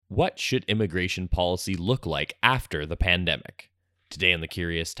What should immigration policy look like after the pandemic? Today on The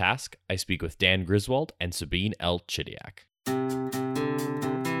Curious Task, I speak with Dan Griswold and Sabine El-Chidiac.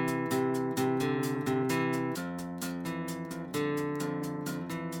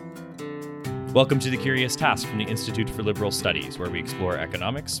 Welcome to The Curious Task from the Institute for Liberal Studies, where we explore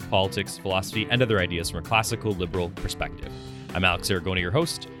economics, politics, philosophy, and other ideas from a classical liberal perspective. I'm Alex Aragona, your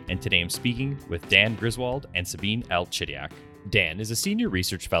host, and today I'm speaking with Dan Griswold and Sabine El-Chidiac. Dan is a senior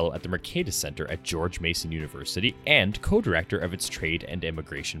research fellow at the Mercatus Center at George Mason University and co-director of its Trade and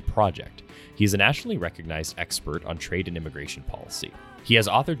Immigration Project. He is a nationally recognized expert on trade and immigration policy. He has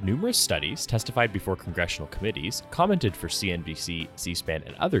authored numerous studies, testified before congressional committees, commented for CNBC, C-SPAN,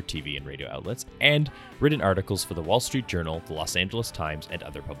 and other TV and radio outlets, and written articles for the Wall Street Journal, the Los Angeles Times, and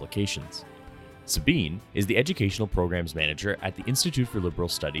other publications. Sabine is the Educational Programs Manager at the Institute for Liberal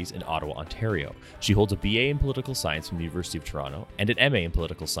Studies in Ottawa, Ontario. She holds a BA in Political Science from the University of Toronto and an MA in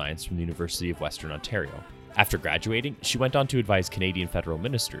Political Science from the University of Western Ontario. After graduating, she went on to advise Canadian federal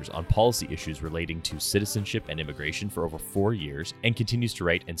ministers on policy issues relating to citizenship and immigration for over 4 years and continues to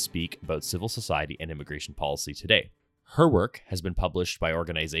write and speak about civil society and immigration policy today. Her work has been published by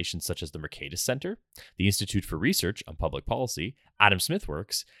organizations such as the Mercatus Center, the Institute for Research on Public Policy, Adam Smith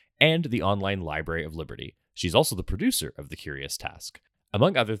Works, and the Online Library of Liberty. She's also the producer of The Curious Task.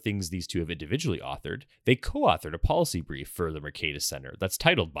 Among other things these two have individually authored, they co-authored a policy brief for the Mercatus Center that's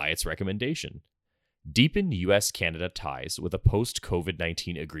titled by its recommendation, Deepen U.S.-Canada Ties with a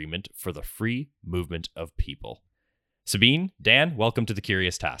Post-COVID-19 Agreement for the Free Movement of People. Sabine, Dan, welcome to The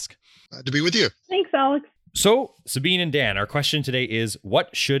Curious Task. Glad to be with you. Thanks, Alex. So, Sabine and Dan, our question today is,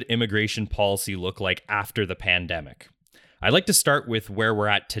 what should immigration policy look like after the pandemic? I'd like to start with where we're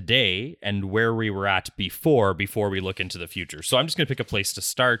at today and where we were at before we look into the future. So I'm just going to pick a place to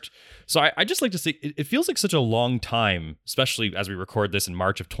start. So I just like to say, it feels like such a long time, especially as we record this in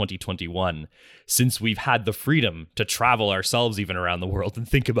March of 2021, since we've had the freedom to travel ourselves even around the world and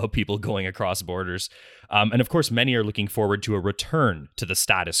think about people going across borders. And of course, many are looking forward to a return to the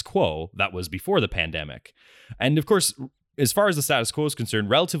status quo that was before the pandemic. And of course, as far as the status quo is concerned,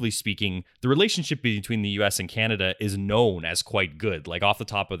 relatively speaking, the relationship between the US and Canada is known as quite good. Like off the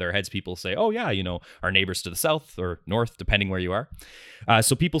top of their heads, people say, oh yeah, our neighbors to the south or north, depending where you are.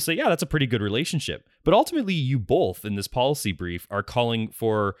 So people say, yeah, that's a pretty good relationship. But ultimately, you both in this policy brief are calling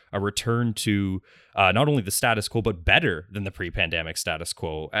for a return to not only the status quo, but better than the pre-pandemic status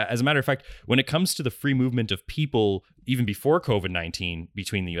quo. As a matter of fact, when it comes to the free movement of people, even before COVID-19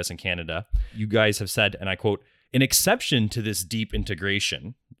 between the US and Canada, you guys have said, and I quote, an exception to this deep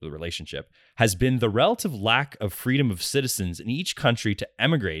integration, the relationship, has been the relative lack of freedom of citizens in each country to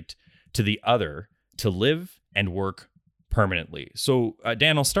emigrate to the other, to live and work permanently. So,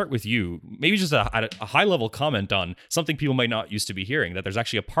 Dan, I'll start with you. Maybe just a high-level comment on something people might not used to be hearing, that there's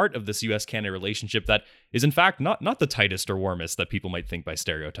actually a part of this U.S.-Canada relationship that is, in fact, not the tightest or warmest that people might think by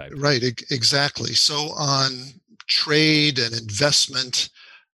stereotype. Right, exactly. So on trade and investment,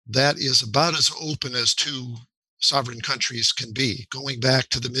 that is about as open as two sovereign countries can be. Going back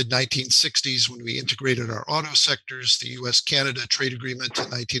to the mid-1960s when we integrated our auto sectors, the U.S.-Canada trade agreement in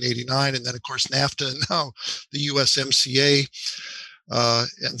 1989, and then, of course, NAFTA, and now the USMCA.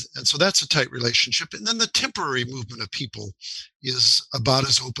 And so that's a tight relationship. And then the temporary movement of people is about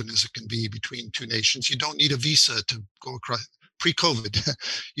as open as it can be between two nations. You don't need a visa to go across. Pre-COVID,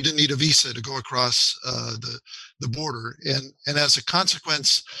 you didn't need a visa to go across the border. And as a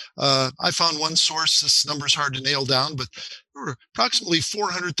consequence, I found one source, this number's hard to nail down, but there were approximately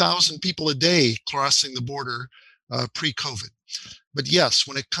 400,000 people a day crossing the border pre-COVID. But yes,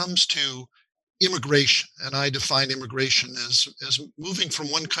 when it comes to immigration, and I define immigration as moving from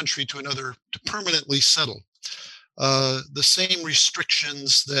one country to another to permanently settle, the same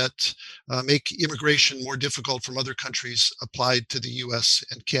restrictions that make immigration more difficult from other countries applied to the U.S.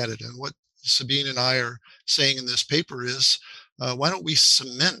 and Canada. And what Sabine and I are saying in this paper is, why don't we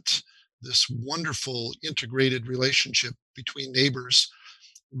cement this wonderful integrated relationship between neighbors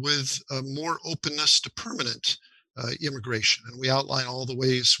with more openness to permanent immigration? And we outline all the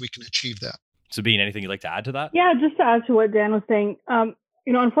ways we can achieve that. Sabine, anything you'd like to add to that? Yeah, just to add to what Dan was saying,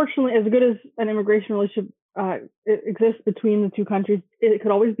 unfortunately, as good as an immigration relationship it exists between the two countries, it could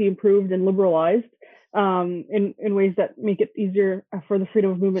always be improved and liberalized in ways that make it easier for the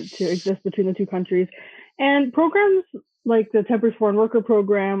freedom of movement to exist between the two countries. And programs like the Temporary Foreign Worker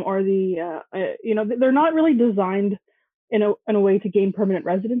Program or they're not really designed in a way to gain permanent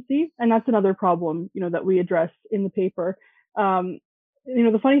residency. And that's another problem, that we address in the paper.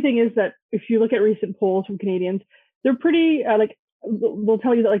 The funny thing is that if you look at recent polls from Canadians, they're pretty, they'll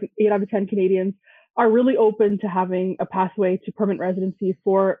tell you that 8 out of 10 Canadians are really open to having a pathway to permanent residency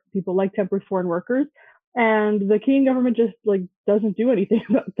for people like temporary foreign workers. And the Canadian government just doesn't do anything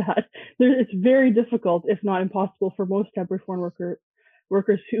about that. It's very difficult, if not impossible, for most temporary foreign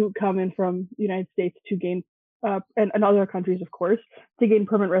workers who come in from the United States to gain, and other countries, of course, to gain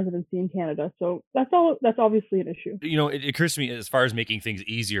permanent residency in Canada. So that's obviously an issue. It occurs to me, as far as making things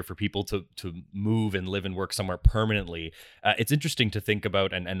easier for people to move and live and work somewhere permanently, it's interesting to think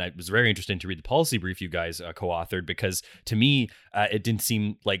about, and it was very interesting to read the policy brief you guys co-authored, because to me, it didn't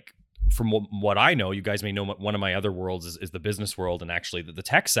seem like, from what I know, you guys may know one of my other worlds is the business world and actually the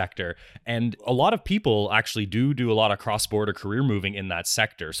tech sector. And a lot of people actually do a lot of cross-border career moving in that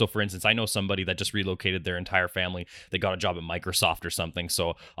sector. So for instance, I know somebody that just relocated their entire family. They got a job at Microsoft or something.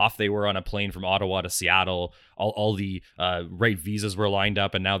 So off they were on a plane from Ottawa to Seattle. All the right visas were lined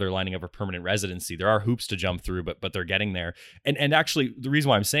up, and now they're lining up for permanent residency. There are hoops to jump through, but they're getting there. And actually, the reason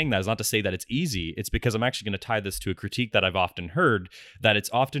why I'm saying that is not to say that it's easy. It's because I'm actually going to tie this to a critique that I've often heard, that it's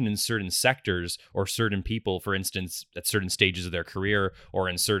often in certain sectors or certain people, for instance, at certain stages of their career or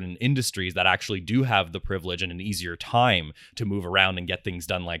in certain industries, that actually do have the privilege and an easier time to move around and get things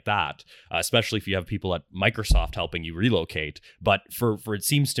done like that, especially if you have people at Microsoft helping you relocate. But for it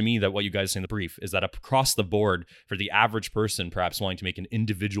seems to me that what you guys say in the brief is that across the board, for the average person perhaps wanting to make an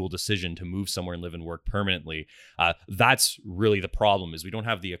individual decision to move somewhere and live and work permanently, that's really the problem, is we don't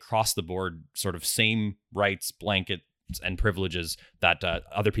have the across the board sort of same rights, blanket and privileges that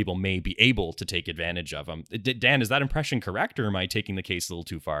other people may be able to take advantage of. Dan, is that impression correct, or am I taking the case a little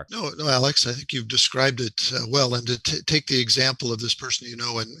too far? No, Alex, I think you've described it well. And to take the example of this person,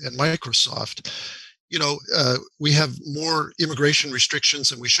 and Microsoft, we have more immigration restrictions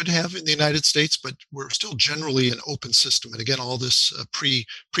than we should have in the United States, but we're still generally an open system. And again, all this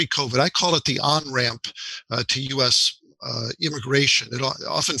pre-COVID, I call it the on-ramp to U.S. Immigration. It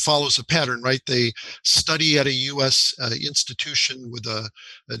often follows a pattern, right? They study at a U.S. Institution with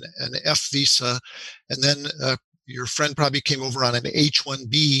an F visa, and then your friend probably came over on an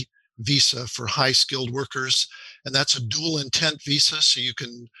H-1B visa for high-skilled workers, and that's a dual intent visa, so you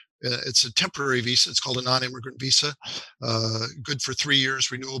can it's a temporary visa. It's called a non-immigrant visa, good for 3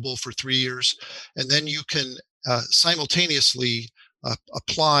 years, renewable for 3 years. And then you can simultaneously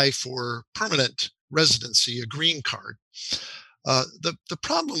apply for permanent residency, a green card. The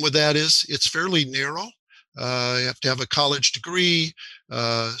problem with that is it's fairly narrow. You have to have a college degree.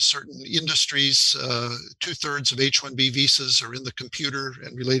 Certain industries, 2/3 of H-1B visas are in the computer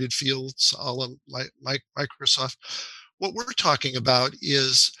and related fields, all of Microsoft. What we're talking about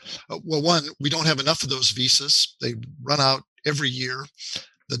is, one, we don't have enough of those visas. They run out every year.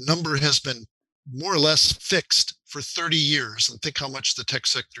 The number has been more or less fixed for 30 years, and think how much the tech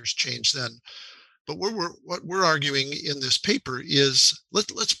sector's changed then. But what we're arguing in this paper is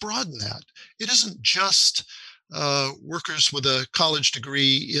let's broaden that. It isn't just workers with a college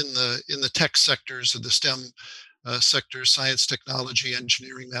degree in the tech sectors or the STEM sectors, science, technology,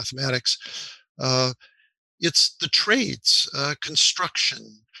 engineering, mathematics. It's the trades,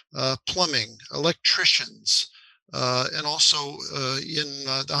 construction, plumbing, electricians, and also in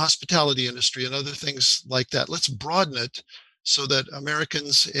the hospitality industry and other things like that. Let's broaden it so that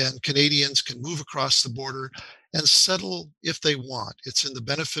Americans and Canadians can move across the border and settle if they want. It's in the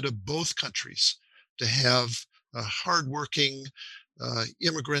benefit of both countries to have hardworking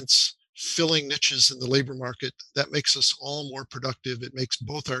immigrants filling niches in the labor market. That makes us all more productive. It makes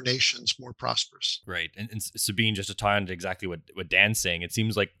both our nations more prosperous. Right. And Sabine, just to tie on to exactly what Dan's saying, it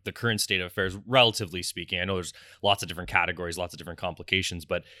seems like the current state of affairs, relatively speaking, I know there's lots of different categories, lots of different complications,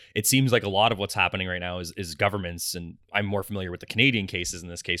 but it seems like a lot of what's happening right now is governments, and I'm more familiar with the Canadian cases in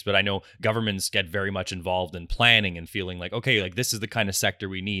this case, but I know governments get very much involved in planning and feeling like, okay, like this is the kind of sector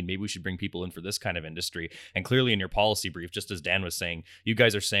we need. Maybe we should bring people in for this kind of industry. And clearly in your policy brief, just as Dan was saying, you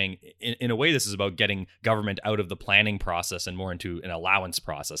guys are saying, in a way, this is about getting government out of the planning process and more into an allowance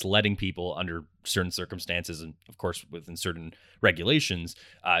process, letting people under certain circumstances and, of course, within certain regulations,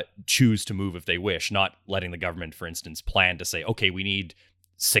 choose to move if they wish, not letting the government, for instance, plan to say, okay, we need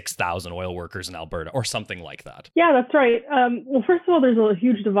 6,000 oil workers in Alberta or something like that. Yeah, that's right. Well, first of all, there's a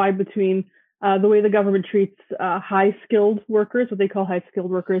huge divide between the way the government treats high-skilled workers, what they call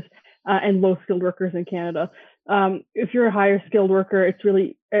high-skilled workers, and low-skilled workers in Canada. If you're a higher skilled worker,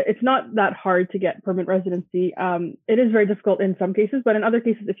 it's not that hard to get permanent residency. It is very difficult in some cases, but in other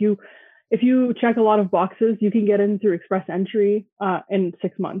cases, if you check a lot of boxes, you can get in through express entry in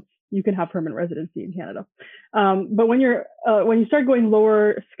 6 months. You can have permanent residency in Canada. But when you start going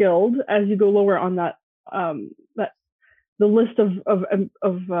lower skilled, as you go lower on that the list of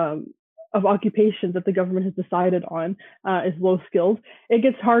of occupations that the government has decided on is low skilled, it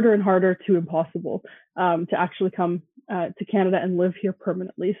gets harder and harder to impossible to actually come to Canada and live here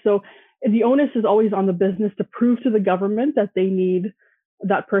permanently. So the onus is always on the business to prove to the government that they need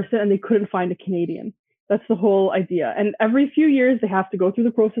that person and they couldn't find a Canadian. That's the whole idea. And every few years, they have to go through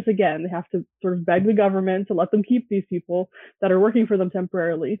the process again. They have to sort of beg the government to let them keep these people that are working for them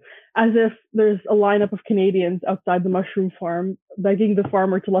temporarily, as if there's a lineup of Canadians outside the mushroom farm begging the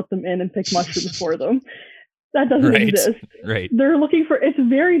farmer to let them in and pick mushrooms for them. That doesn't exist. Right. They're looking for, it's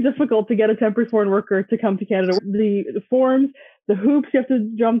very difficult to get a temporary foreign worker to come to Canada. The forms, the hoops you have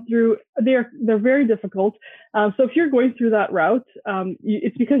to jump through, they're very difficult. So if you're going through that route,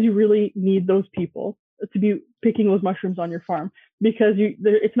 it's because you really need those people to be picking those mushrooms on your farm, because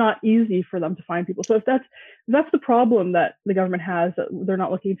it's not easy for them to find people. So if that's the problem that the government has, that they're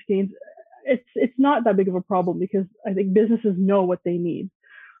not looking to gain, it's not that big of a problem, because I think businesses know what they need.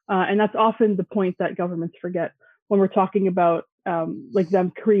 And that's often the point that governments forget when we're talking about like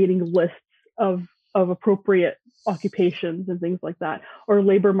them creating lists of appropriate occupations and things like that, or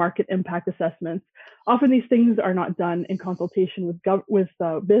labor market impact assessments. Often these things are not done in consultation with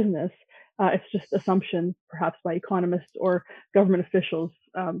business. It's just assumption, perhaps by economists or government officials,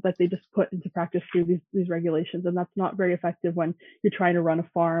 that they just put into practice through these regulations, and that's not very effective when you're trying to run a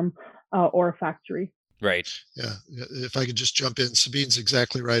farm or a factory. Right. Yeah. If I could just jump in, Sabine's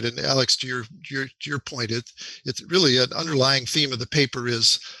exactly right. And Alex, to your point, it's really an underlying theme of the paper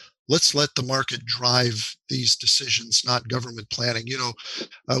is, let's let the market drive these decisions, not government planning.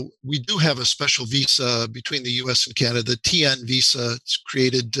 We do have a special visa between the U.S. and Canada, the TN visa. It's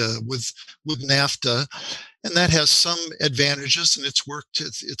created with NAFTA, and that has some advantages, and it's worked.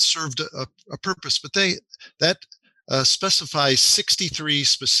 It's served a purpose. But that specifies 63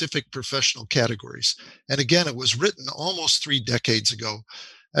 specific professional categories. And again, it was written almost 3 decades ago,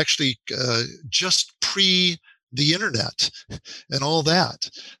 actually just pre the internet and all that.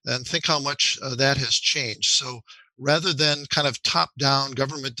 And think how much that has changed. So rather than kind of top-down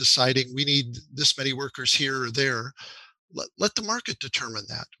government deciding we need this many workers here or there, let the market determine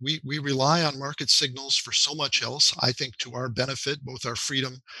that. We rely on market signals for so much else, I think, to our benefit, both our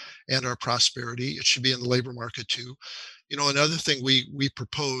freedom and our prosperity. It should be in the labor market too. Another thing we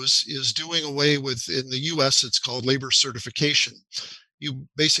propose is doing away with, in the US, it's called labor certification. You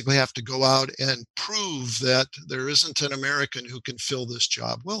basically have to go out and prove that there isn't an American who can fill this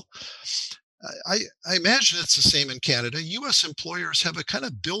job. Well, I imagine it's the same in Canada. US employers have a kind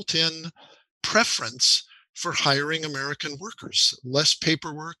of built-in preference for hiring American workers. Less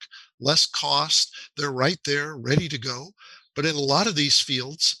paperwork, less cost. They're right there, ready to go. But in a lot of these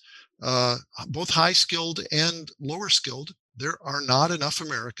fields, both high-skilled and lower-skilled, there are not enough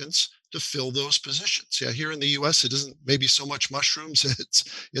Americans to fill those positions. Yeah, here in the U.S., it isn't maybe so much mushrooms.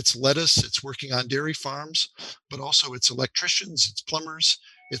 It's lettuce. It's working on dairy farms, but also it's electricians, it's plumbers,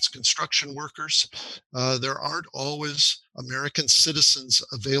 it's construction workers. There aren't always American citizens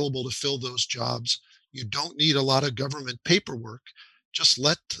available to fill those jobs. You don't need a lot of government paperwork. Just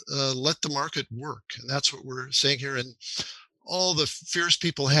let the market work, and that's what we're saying here. And all the fears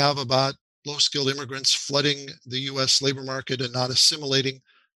people have about low-skilled immigrants flooding the U.S. labor market and not assimilating,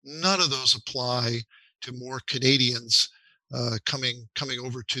 none of those apply to more Canadians coming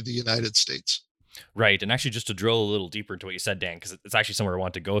over to the United States. Right. And actually, just to drill a little deeper into what you said, Dan, because it's actually somewhere I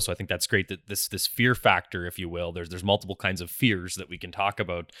want to go. So I think that's great that this fear factor, if you will, there's multiple kinds of fears that we can talk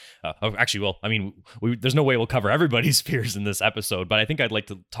about. There's no way we'll cover everybody's fears in this episode, but I think I'd like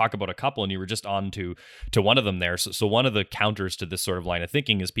to talk about a couple, and you were just on to one of them there. So one of the counters to this sort of line of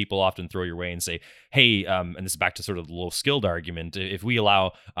thinking is people often throw your way and say, hey, and this is back to sort of the low skilled argument. If we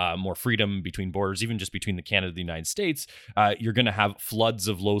allow more freedom between borders, even just between the Canada and the United States, you're going to have floods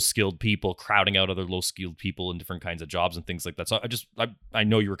of low skilled people crowding out other low skilled people in different kinds of jobs and things like that. So I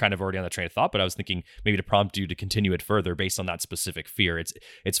know you were kind of already on that train of thought, but I was thinking maybe to prompt you to continue it further based on that specific fear.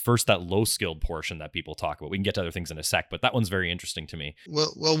 It's first that low skilled portion that people talk about. We can get to other things in a sec, but that one's very interesting to me.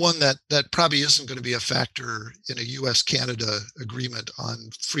 Well, one that probably isn't going to be a factor in a U.S.-Canada agreement on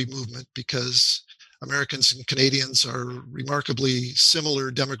free movement, because Americans and Canadians are remarkably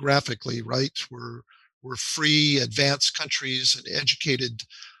similar demographically, right? We're free, advanced countries, an educated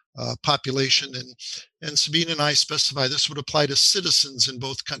population, and Sabine and I specify this would apply to citizens in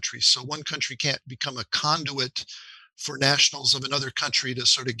both countries. So one country can't become a conduit for nationals of another country to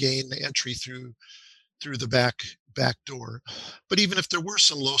sort of gain entry through the back door. But even if there were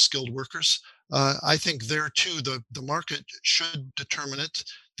some low-skilled workers, I think there too the market should determine it.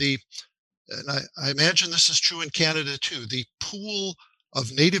 And I imagine this is true in Canada too. The pool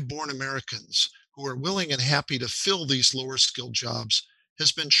of native-born Americans who are willing and happy to fill these lower-skilled jobs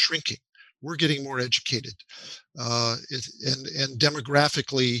has been shrinking. we're getting more educated. And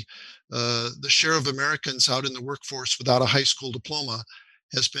demographically, the share of Americans out in the workforce without a high school diploma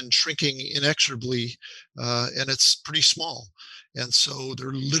has been shrinking inexorably, and it's pretty small. And so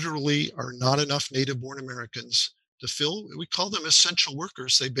there literally are not enough native-born Americans to fill. We call them essential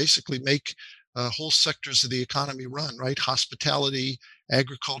workers. They basically make whole sectors of the economy run, right? Hospitality,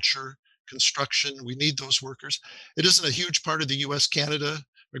 agriculture, construction. We need those workers. It isn't a huge part of the U.S.-Canada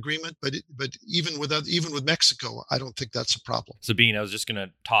agreement, but even with Mexico, I don't think that's a problem. Sabine, I was just going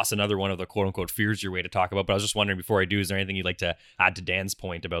to toss another one of the quote unquote fears your way to talk about, but I was just wondering before I do, is there anything you'd like to add to Dan's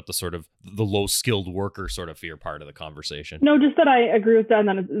point about the sort of the low skilled worker sort of fear part of the conversation? No, just that I agree with that, and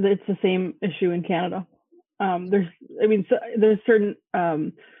that it's the same issue in Canada. There's certain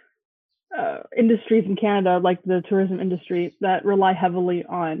industries in Canada, like the tourism industry, that rely heavily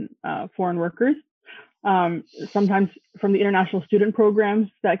on foreign workers. Sometimes from the international student programs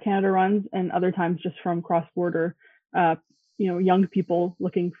that Canada runs, and other times just from cross-border, young people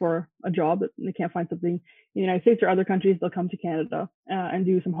looking for a job and they can't find something in the United States or other countries. They'll come to Canada and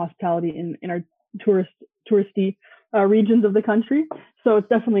do some hospitality in our touristy regions of the country. So it's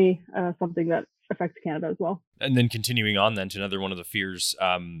definitely something that affects Canada as well. And then continuing on then to another one of the fears,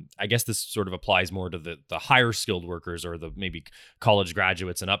 I guess this sort of applies more to the higher skilled workers or the maybe college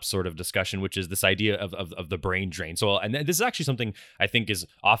graduates and up sort of discussion, which is this idea of the brain drain. So, and this is actually something I think is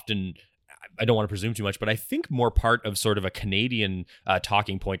often, I don't want to presume too much, but I think more part of sort of a Canadian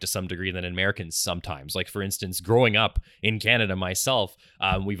talking point to some degree than Americans sometimes. Like, for instance, growing up in Canada myself,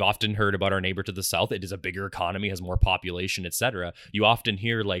 we've often heard about our neighbor to the south. It is a bigger economy, has more population, etc. You often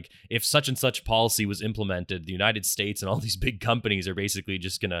hear, like, if such and such policy was implemented, the United States and all these big companies are basically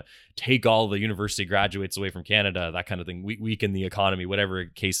just going to take all the university graduates away from Canada, that kind of thing, weaken the economy, whatever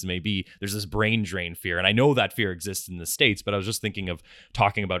case may be. There's this brain drain fear. And I know that fear exists in the States, but I was just thinking of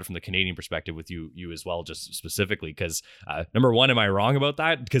talking about it from the Canadian perspective with you as well, just specifically because number one, am I wrong about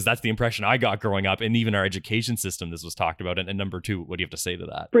that? Because that's the impression I got growing up, and even our education system, this was talked about. And number two, what do you have to say to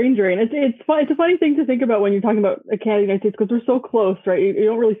that? Brain drain. It's a funny thing to think about when you're talking about Canada and United States, because we're so close, right? You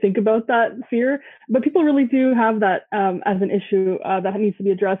don't really think about that fear, but people really do have that as an issue that needs to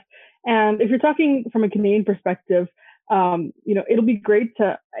be addressed. And if you're talking from a Canadian perspective, it'll be great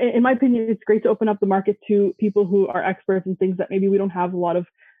to, in my opinion, it's great to open up the market to people who are experts in things that maybe we don't have a lot of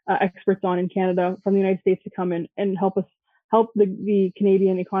experts on in Canada from the United States to come in and help the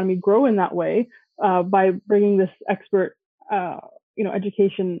Canadian economy grow in that way by bringing this expert,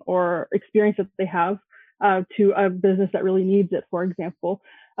 education or experience that they have to a business that really needs it, for example.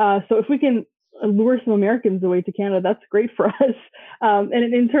 So if we can lure some Americans away to Canada, that's great for us.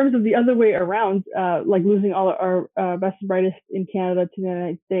 And in terms of the other way around, like losing all our best and brightest in Canada to the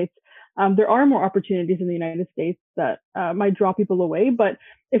United States, there are more opportunities in the United States that might draw people away. But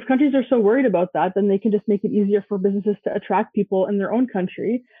if countries are so worried about that, then they can just make it easier for businesses to attract people in their own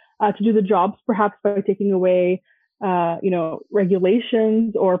country to do the jobs, perhaps by taking away,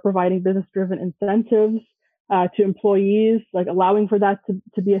 regulations or providing business-driven incentives to employees, like allowing for that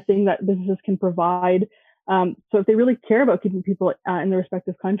to be a thing that businesses can provide. So if they really care about keeping people in their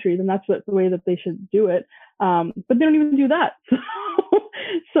respective countries, then that's the way that they should do it. But they don't even do that.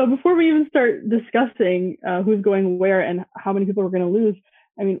 So before we even start discussing who's going where and how many people we're going to lose,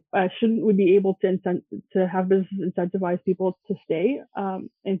 I mean, shouldn't we be able to have businesses incentivize people to stay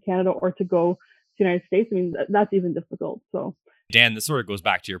in Canada or to go to the United States? I mean, that's even difficult. So. Dan, this sort of goes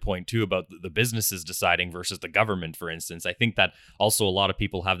back to your point too about the businesses deciding versus the government, for instance. I think that also a lot of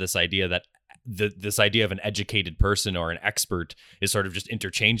people have this idea that this idea of an educated person or an expert is sort of just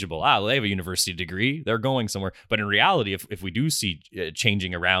interchangeable. They have a university degree, they're going somewhere. But in reality, if we do see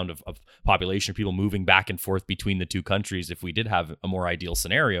changing around of population, people moving back and forth between the two countries, if we did have a more ideal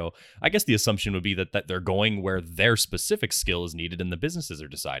scenario, I guess the assumption would be that they're going where their specific skill is needed and the businesses are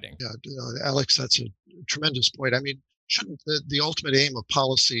deciding. Yeah, Alex, that's a tremendous point. I mean, shouldn't the ultimate aim of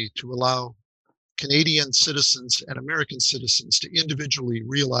policy to allow Canadian citizens and American citizens to individually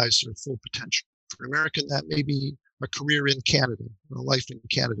realize their full potential? For an American, that may be a career in Canada, a life in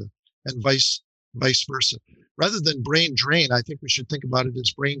Canada, and vice versa. Rather than brain drain, I think we should think about it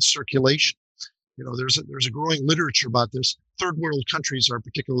as brain circulation. There's a growing literature about this. Third world countries are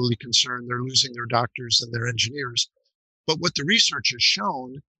particularly concerned. They're losing their doctors and their engineers. But what the research has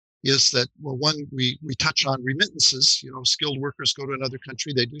shown is that, well, one, we touch on remittances. Skilled workers go to another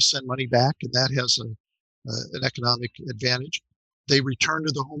country, they do send money back, and that has an economic advantage. They return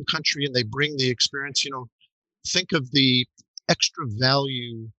to the home country and they bring the experience. Think of the extra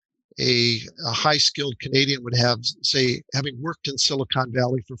value a high-skilled Canadian would have, say, having worked in Silicon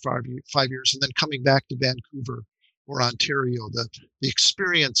Valley for 5 years and then coming back to Vancouver or Ontario, the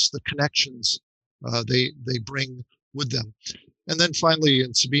experience, the connections they bring with them. And then finally,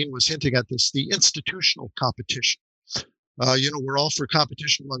 and Sabine was hinting at this, the institutional competition. We're all for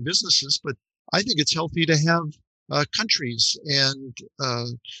competition among businesses, but I think it's healthy to have countries and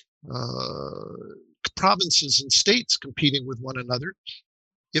provinces and states competing with one another.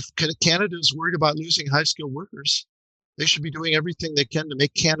 If Canada is worried about losing high-skilled workers, they should be doing everything they can to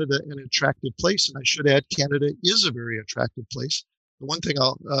make Canada an attractive place. And I should add, Canada is a very attractive place. The one thing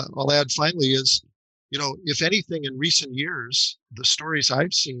I'll add finally is, if anything in recent years, the stories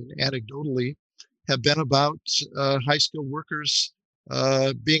I've seen anecdotally have been about high-skilled workers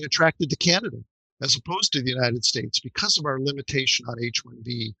being attracted to Canada as opposed to the United States because of our limitation on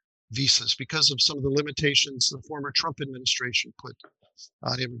H-1B visas, because of some of the limitations the former Trump administration put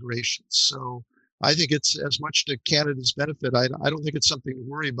on immigration. So I think it's as much to Canada's benefit. I don't think it's something to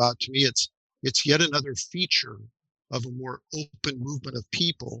worry about. To me, it's yet another feature of a more open movement of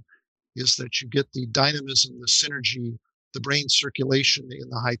people, is that you get the dynamism, the synergy, the brain circulation in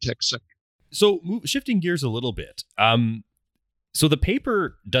the high-tech sector. So shifting gears a little bit. So the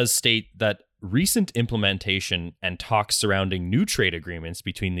paper does state that recent implementation and talks surrounding new trade agreements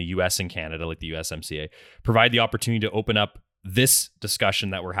between the US and Canada, like the USMCA, provide the opportunity to open up this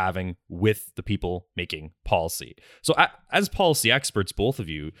discussion that we're having with the people making policy. So as policy experts, both of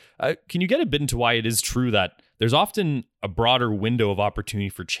you, can you get a bit into why it is true that there's often a broader window of opportunity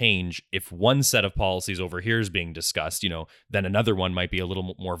for change if one set of policies over here is being discussed, then another one might be a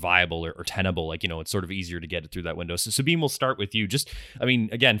little more viable or tenable, it's sort of easier to get it through that window. So Sabine, we'll start with you.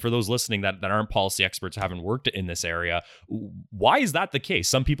 Again, for those listening that aren't policy experts, haven't worked in this area, why is that the case?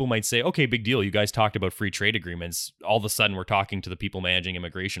 Some people might say, okay, big deal. You guys talked about free trade agreements. All of a sudden we're talking to the people managing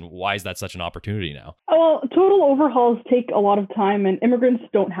immigration. Why is that such an opportunity now? Well, total overhauls take a lot of time, and immigrants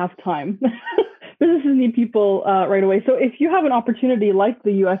don't have time. Businesses need people right away. So if you have an opportunity like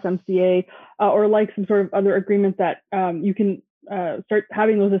the USMCA or like some sort of other agreement that you can start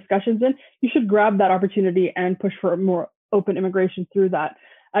having those discussions in, you should grab that opportunity and push for more open immigration through that.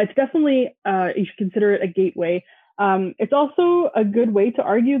 It's definitely, you should consider it a gateway. It's also a good way to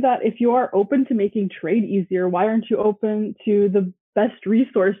argue that if you are open to making trade easier, why aren't you open to the best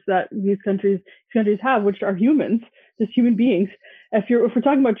resource that these countries have, which are humans, just human beings? If we're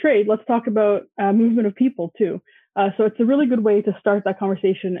talking about trade, let's talk about movement of people too. So it's a really good way to start that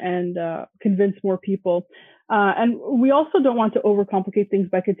conversation and convince more people. And we also don't want to overcomplicate things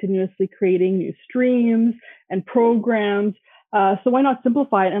by continuously creating new streams and programs. So why not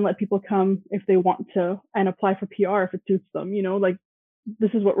simplify it and let people come if they want to and apply for PR if it suits them?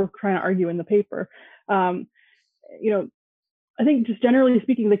 This is what we're trying to argue in the paper. I think just generally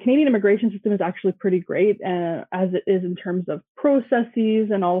speaking, the Canadian immigration system is actually pretty great as it is in terms of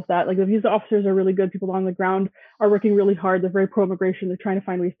processes and all of that. Like the visa officers are really good. People on the ground are working really hard. They're very pro-immigration. They're trying to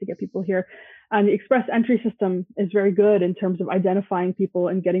find ways to get people here. And the express entry system is very good in terms of identifying people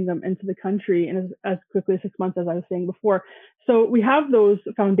and getting them into the country in as quickly as 6 months, as I was saying before. So we have those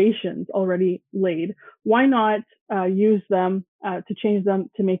foundations already laid. Why not use them to change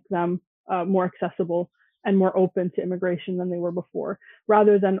them, to make them more accessible and more open to immigration than they were before,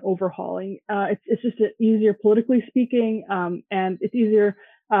 rather than overhauling. It's just easier politically speaking, and it's easier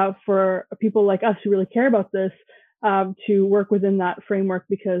for people like us who really care about this to work within that framework,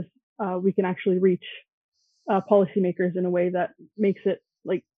 because we can actually reach policymakers in a way that makes it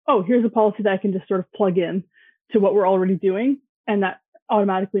like, oh, here's a policy that I can just sort of plug in to what we're already doing, and that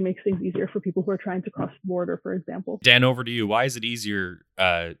automatically makes things easier for people who are trying to cross the border, for example. Dan, over to you. Why is it easier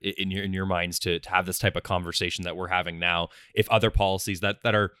in your minds to have this type of conversation that we're having now if other policies that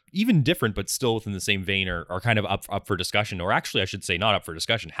are even different but still within the same vein are kind of up for discussion, or actually I should say not up for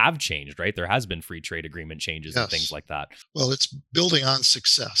discussion, have changed, right? There has been free trade agreement changes and things like that. Well, it's building on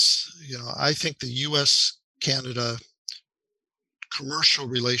success. I think the U.S.-Canada commercial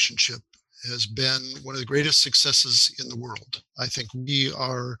relationship has been one of the greatest successes in the world. I think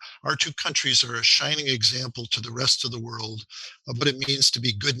our two countries are a shining example to the rest of the world of what it means to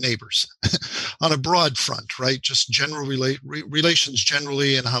be good neighbors on a broad front, right? Just general relations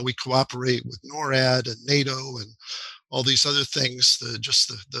generally, and how we cooperate with NORAD and NATO and all these other things,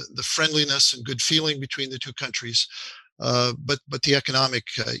 the friendliness and good feeling between the two countries, but the economic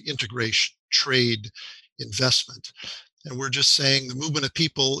integration, trade, investment. And we're just saying the movement of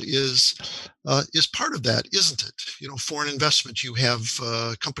people is part of that, isn't it? Foreign investment, you have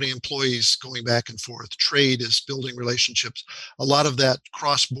company employees going back and forth. Trade is building relationships. A lot of that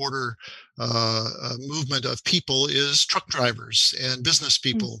cross-border movement of people is truck drivers and business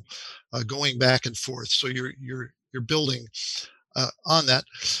people going back and forth. So you're building on that.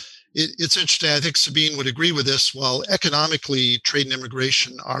 It's interesting. I think Sabine would agree with this. While economically, trade and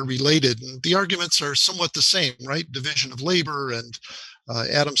immigration are related, and the arguments are somewhat the same, right? Division of labor, and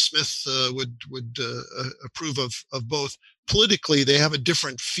Adam Smith would approve of both. Politically, they have a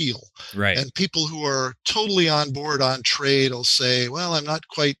different feel. Right. And people who are totally on board on trade will say, well, I'm not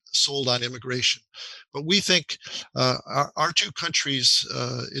quite sold on immigration. But we think our two countries,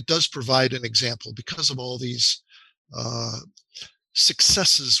 it does provide an example because of all these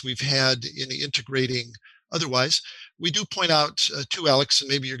successes we've had in integrating. Otherwise, we do point out to Alex, and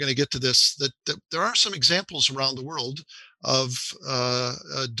maybe you're going to get to this, that there are some examples around the world of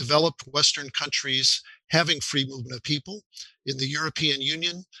developed Western countries having free movement of people. In the European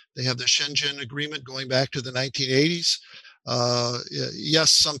Union, they have the Schengen Agreement going back to the 1980s.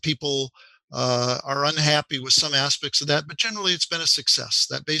 Yes, some people are unhappy with some aspects of that, but generally it's been a success.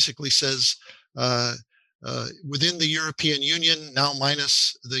 That basically says within the European Union, now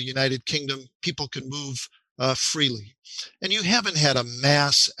minus the United Kingdom, people can move freely. And you haven't had a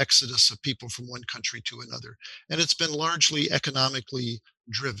mass exodus of people from one country to another. And it's been largely economically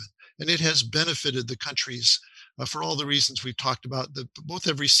driven. And it has benefited the countries for all the reasons we've talked about, that both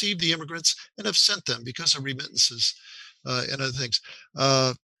have received the immigrants and have sent them because of remittances and other things.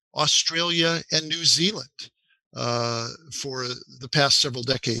 Australia and New Zealand for the past several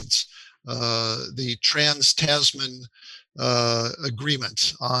decades. The Trans-Tasman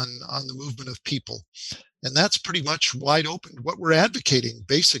Agreement on the movement of people. And that's pretty much wide open. What we're advocating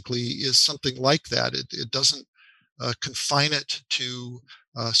basically is something like that. It doesn't confine it to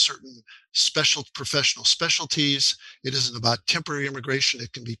certain special professional specialties. It isn't about temporary immigration.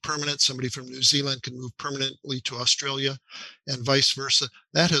 It can be permanent. Somebody from New Zealand can move permanently to Australia and vice versa.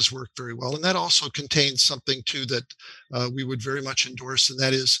 That has worked very well. And that also contains something too that we would very much endorse, and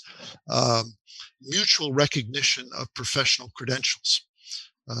that is mutual recognition of professional credentials.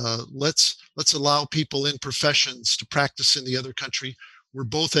 Let's allow people in professions to practice in the other country. We're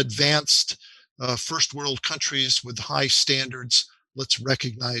both advanced first world countries with high standards. Let's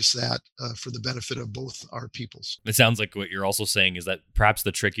recognize that for the benefit of both our peoples. It sounds like what you're also saying is that perhaps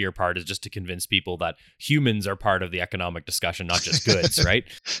the trickier part is just to convince people that humans are part of the economic discussion, not just goods, right?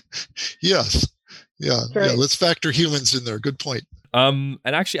 Yes. Yeah. Right. Yeah. Let's factor humans in there. Good point. And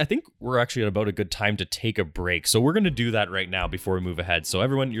actually, I think we're actually at about a good time to take a break. So we're going to do that right now before we move ahead. So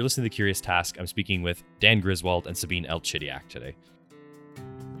everyone, you're listening to The Curious Task. I'm speaking with Dan Griswold and Sabine El-Chidiac today.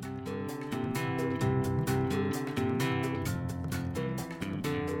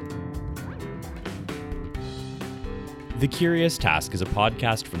 The Curious Task is a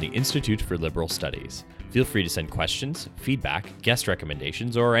podcast from the Institute for Liberal Studies. Feel free to send questions, feedback, guest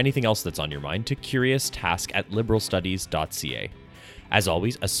recommendations, or anything else that's on your mind to curioustask@liberalstudies.ca. As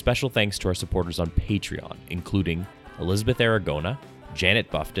always, a special thanks to our supporters on Patreon, including Elizabeth Aragona, Janet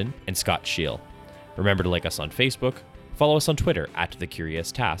Buffton, and Scott Scheel. Remember to like us on Facebook, follow us on Twitter @The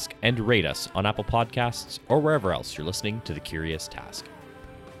Curious Task, and rate us on Apple Podcasts or wherever else you're listening to The Curious Task.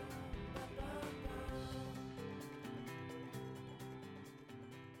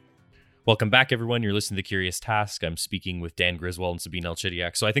 Welcome back, everyone. You're listening to The Curious Task. I'm speaking with Dan Griswold and Sabine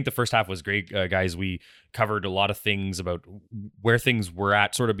El-Chidiac. So I think the first half was great, guys. We covered a lot of things about where things were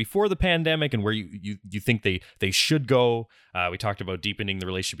at sort of before the pandemic and where you think they should go. We talked about deepening the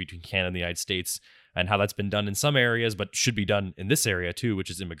relationship between Canada and the United States and how that's been done in some areas, but should be done in this area too,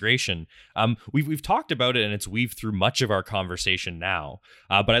 which is immigration. We've talked about it, and it's weaved through much of our conversation now.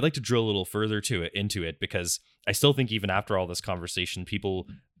 But I'd like to drill a little further into it because I still think even after all this conversation, people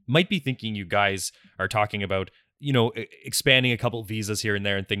might be thinking you guys are talking about, expanding a couple visas here and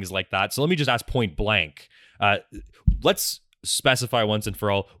there and things like that. So let me just ask point blank. Let's specify once and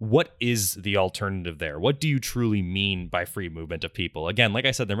for all, what is the alternative there? What do you truly mean by free movement of people? Again, like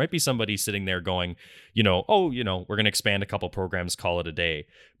I said, there might be somebody sitting there going, we're going to expand a couple programs, call it a day.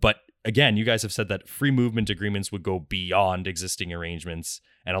 But again, you guys have said that free movement agreements would go beyond existing arrangements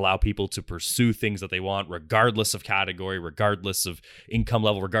and allow people to pursue things that they want, regardless of category, regardless of income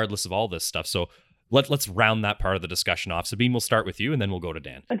level, regardless of all this stuff. So let's round that part of the discussion off. Sabine, we'll start with you, and then we'll go to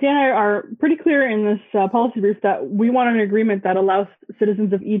Dan. Dan and I are pretty clear in this policy brief that we want an agreement that allows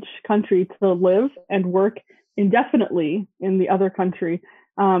citizens of each country to live and work indefinitely in the other country,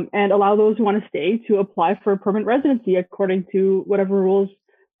 and allow those who want to stay to apply for permanent residency according to whatever rules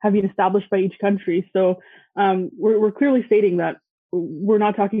have been established by each country. So we're clearly stating that we're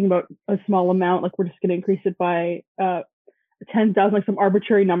not talking about a small amount, like we're just going to increase it by 10,000, like some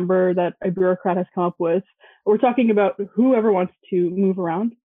arbitrary number that a bureaucrat has come up with. We're talking about whoever wants to move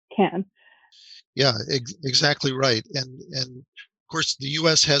around can. Yeah, exactly right. And course, the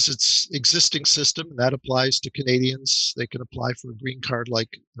U.S. has its existing system, and that applies to Canadians. They can apply for a green card like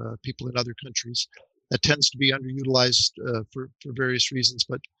people in other countries. That tends to be underutilized for various reasons.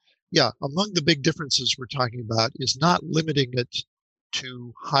 But yeah, among the big differences we're talking about is not limiting it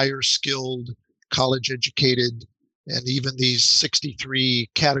to higher skilled, college educated, and even these 63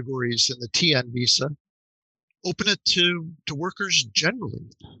 categories in the TN visa. Open it to workers generally.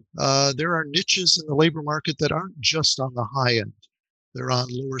 There are niches in the labor market that aren't just on the high end. They're on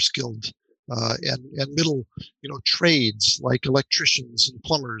lower skilled and middle, trades like electricians and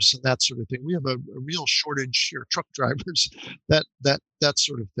plumbers and that sort of thing. We have a real shortage here, truck drivers, that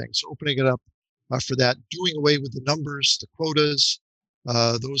sort of thing. So opening it up for that, doing away with the numbers, the quotas,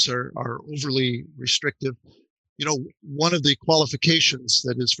 those are overly restrictive. One of the qualifications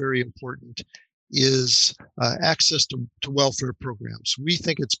that is very important is access to welfare programs. We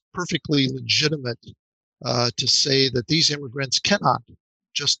think it's perfectly legitimate to say that these immigrants cannot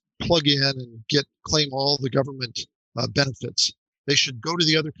just plug in and claim all the government benefits. They should go to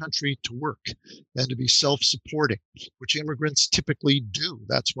the other country to work and to be self-supporting, which immigrants typically do.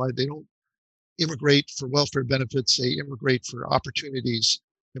 That's why they don't immigrate for welfare benefits. They immigrate for opportunities,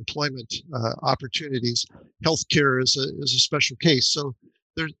 employment opportunities. Healthcare is a special case. So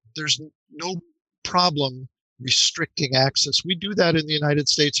there's no problem restricting access. We do that in the United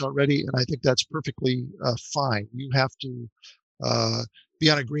States already, and I think that's perfectly fine. You have to be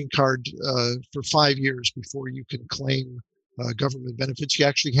on a green card for 5 years before you can claim government benefits. You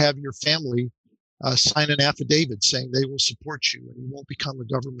actually have your family sign an affidavit saying they will support you and you won't become a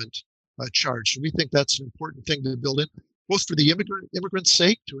government charge. So we think that's an important thing to build in, both for the immigrants'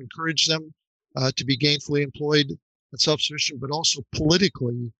 sake, to encourage them to be gainfully employed and self-sufficient, but also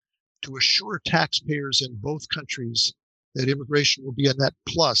politically to assure taxpayers in both countries that immigration will be a net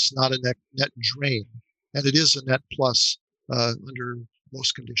plus, not a net drain. And it is a net plus under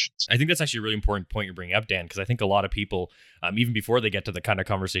most conditions. I think that's actually a really important point you're bringing up, Dan, because I think a lot of people, even before they get to the kind of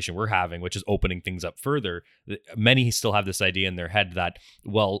conversation we're having, which is opening things up further, many still have this idea in their head that,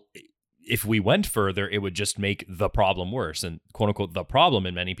 well, if we went further, it would just make the problem worse. And quote unquote, the problem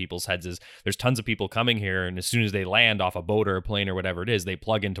in many people's heads is there's tons of people coming here. And as soon as they land off a boat or a plane or whatever it is, they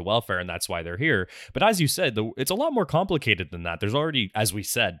plug into welfare and that's why they're here. But as you said, it's a lot more complicated than that. There's already, as we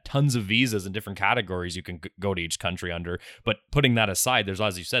said, tons of visas in different categories you can go to each country under. But putting that aside, there's,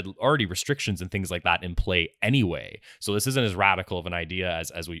 as you said, already restrictions and things like that in play anyway. So this isn't as radical of an idea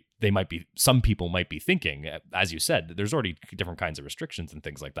as some people might be thinking. As you said, there's already different kinds of restrictions and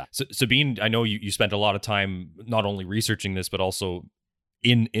things like that. So Sabine, I know you spent a lot of time not only researching this, but also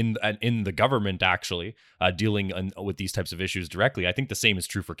in the government actually dealing with these types of issues directly. I think the same is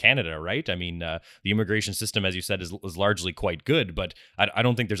true for Canada, right? I mean, the immigration system, as you said, is largely quite good, but I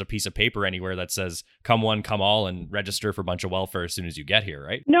don't think there's a piece of paper anywhere that says come one, come all, and register for a bunch of welfare as soon as you get here,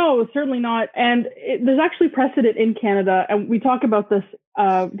 right? No, certainly not. And there's actually precedent in Canada, and we talk about this.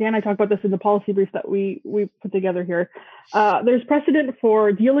 Dan and I talk about this in the policy brief that we put together here. There's precedent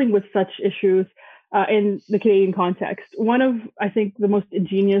for dealing with such issues in the Canadian context. One of, I think, the most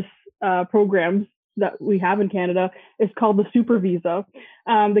ingenious programs that we have in Canada is called the Super Visa.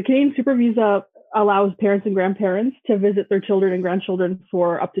 The Canadian Super Visa allows parents and grandparents to visit their children and grandchildren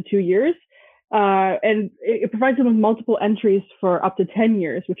for up to 2 years. And it provides them with multiple entries for up to 10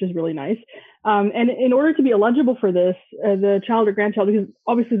 years, which is really nice. And in order to be eligible for this, the child or grandchild, because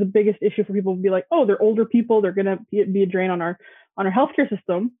obviously the biggest issue for people would be like, oh, they're older people, they're going to be a drain on our healthcare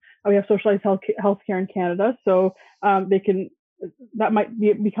system. We have socialized healthcare in Canada, so that might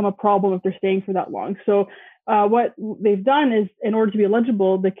become a problem if they're staying for that long. So what they've done is, in order to be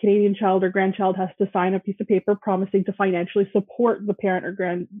eligible, the Canadian child or grandchild has to sign a piece of paper promising to financially support the parent or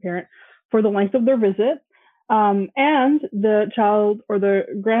grandparent for the length of their visit. And the child or the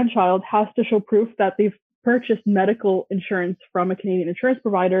grandchild has to show proof that they've purchased medical insurance from a Canadian insurance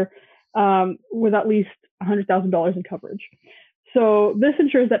provider with at least $100,000 in coverage. So this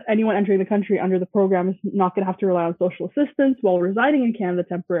ensures that anyone entering the country under the program is not going to have to rely on social assistance while residing in Canada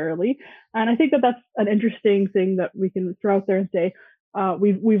temporarily. And I think that that's an interesting thing that we can throw out there and say,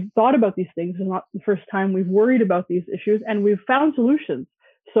 we've thought about these things. It's not the first time we've worried about these issues, and we've found solutions.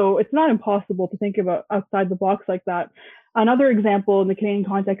 So it's not impossible to think about outside the box like that. Another example in the Canadian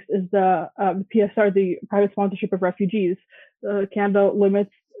context is the PSR, the private sponsorship of refugees. Canada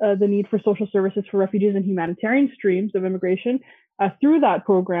limits the need for social services for refugees and humanitarian streams of immigration through that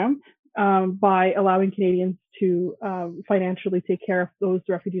program by allowing Canadians to financially take care of those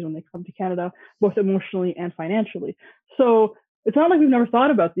refugees when they come to Canada, both emotionally and financially. So it's not like we've never thought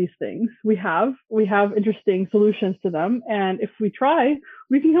about these things. We have interesting solutions to them. And if we try,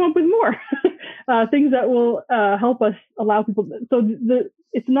 we can come up with more. things that will help us allow people. So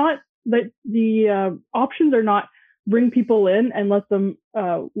it's not that the options are not bring people in and let them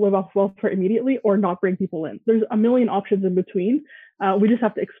live off welfare immediately, or not bring people in. There's a million options in between. We just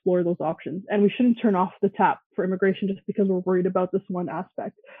have to explore those options, and we shouldn't turn off the tap for immigration just because we're worried about this one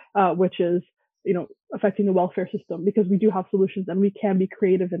aspect, which is affecting the welfare system, because we do have solutions and we can be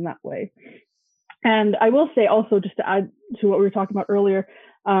creative in that way. And I will say also, just to add to what we were talking about earlier,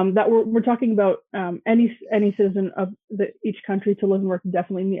 that we're talking about any citizen of each country to live and work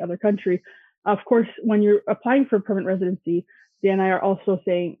definitely in the other country. Of course, when you're applying for permanent residency, Dan and I are also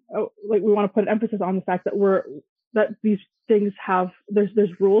saying, we want to put an emphasis on the fact that these things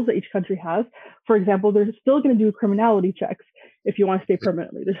there's rules that each country has. For example, they're still going to do criminality checks if you want to stay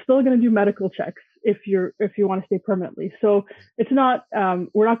permanently. They're still going to do medical checks if you want to stay permanently. So it's not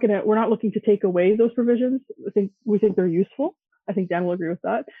we're not looking to take away those provisions. We think they're useful. I think Dan will agree with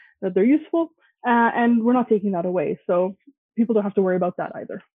that they're useful, and we're not taking that away. So people don't have to worry about that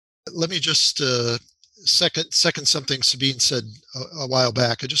either. Let me just second something Sabine said a while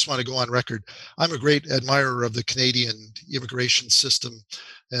back. I just want to go on record. I'm a great admirer of the Canadian immigration system,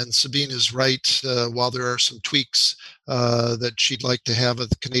 and Sabine is right. While there are some tweaks that she'd like to have of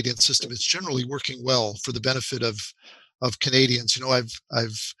the Canadian system, it's generally working well for the benefit of Canadians.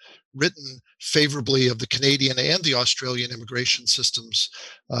 I've written favorably of the Canadian and the Australian immigration systems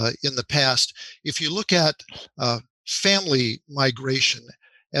in the past. If you look at family migration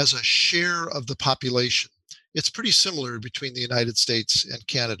as a share of the population, it's pretty similar between the United States and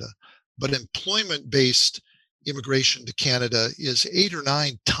Canada. But employment-based immigration to Canada is 8 or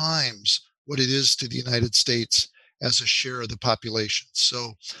 9 times what it is to the United States as a share of the population.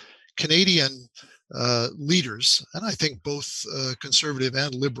 So Canadian leaders, and I think both conservative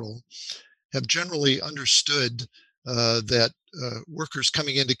and liberal, have generally understood that workers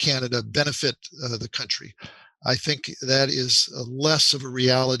coming into Canada benefit the country. I think that is less of a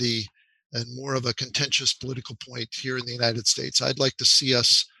reality and more of a contentious political point here in the United States. I'd like to see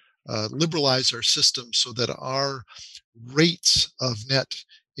us liberalize our system so that our rates of net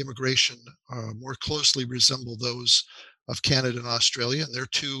immigration more closely resemble those of Canada and Australia. And they're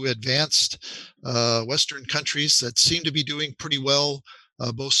two advanced Western countries that seem to be doing pretty well,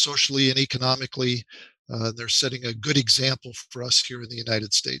 both socially and economically. They're setting a good example for us here in the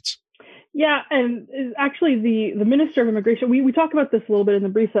United States. Yeah, and actually the Minister of Immigration, we talk about this a little bit in the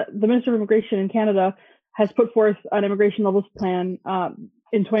brief, that the Minister of Immigration in Canada has put forth an immigration levels plan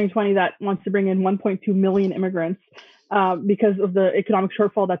in 2020 that wants to bring in 1.2 million immigrants because of the economic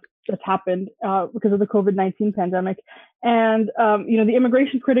shortfall that's happened because of the COVID-19 pandemic. And, the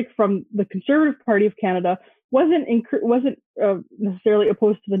immigration critic from the Conservative Party of Canada wasn't necessarily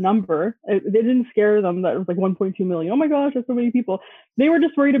opposed to the number. It didn't scare them that it was like 1.2 million. Oh my gosh, that's so many people. They were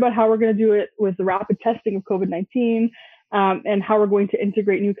just worried about how we're going to do it with the rapid testing of COVID-19 and how we're going to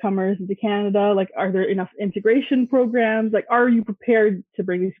integrate newcomers into Canada. Like, are there enough integration programs? Like, are you prepared to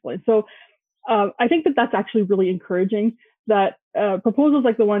bring these people in? So I think that's actually really encouraging, that proposals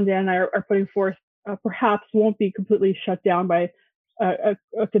like the one Dan and I are putting forth perhaps won't be completely shut down by a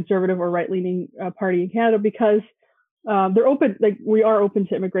conservative or right-leaning party in Canada, because they're open. Like, we are open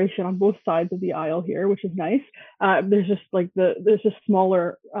to immigration on both sides of the aisle here, which is nice. There's just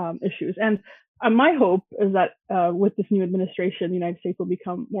smaller issues, and my hope is that with this new administration, the United States will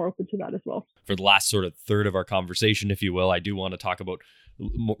become more open to that as well. For the last sort of third of our conversation, if you will, I do want to talk about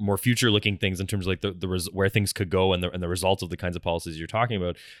more future-looking things in terms of like where things could go and the results of the kinds of policies you're talking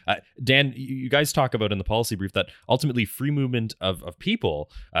about. Dan, you guys talk about in the policy brief that ultimately free movement of people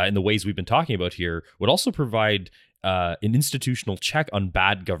in the ways we've been talking about here would also provide an institutional check on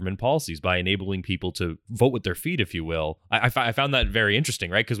bad government policies by enabling people to vote with their feet, if you will. I found that very interesting,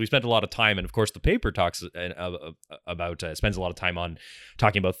 right? Because we spent a lot of time, and of course the paper talks about spends a lot of time on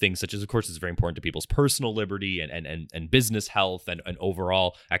talking about things such as, of course, it's very important to people's personal liberty and business health and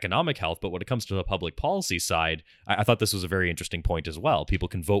overall economic health. But when it comes to the public policy side, I thought this was a very interesting point as well. People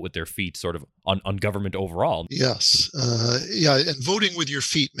can vote with their feet sort of on government overall. Yes. And voting with your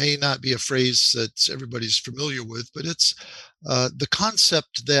feet may not be a phrase that everybody's familiar with, but it's the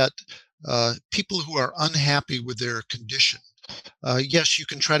concept that people who are unhappy with their condition, yes, you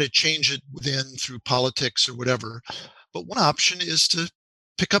can try to change it within through politics or whatever, but one option is to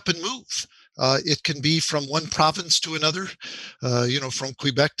pick up and move. It can be from one province to another, from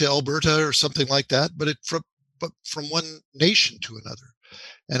Quebec to Alberta or something like that, but from one nation to another.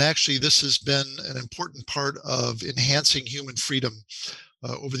 And actually, this has been an important part of enhancing human freedom.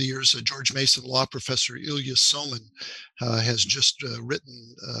 Over the years, George Mason law professor Ilya Somin has just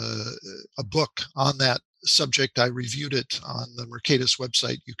written a book on that subject. I reviewed it on the Mercatus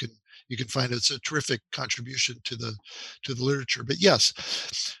website. You you can find it's a terrific contribution to the literature. But yes,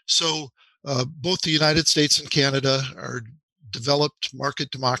 so both the United States and Canada are developed market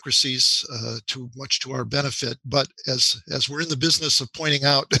democracies, much to our benefit. But as we're in the business of pointing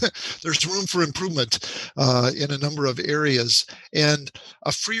out, there's room for improvement in a number of areas. And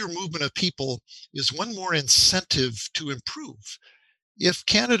a freer movement of people is one more incentive to improve. If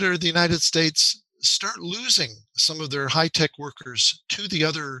Canada or the United States start losing some of their high-tech workers to the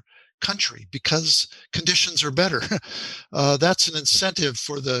other country because conditions are better, that's an incentive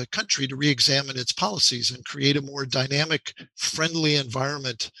for the country to re-examine its policies and create a more dynamic, friendly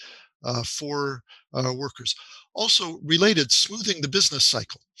environment for workers. Also related, smoothing the business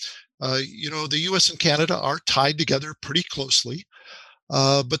cycle. The US and Canada are tied together pretty closely.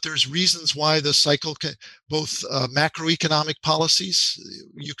 But there's reasons why the cycle can, both macroeconomic policies,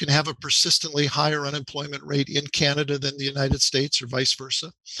 you can have a persistently higher unemployment rate in Canada than the United States or vice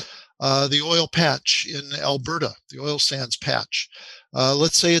versa. The oil patch in Alberta, the oil sands patch.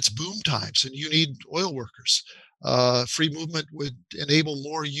 Let's say it's boom times and you need oil workers. Free movement would enable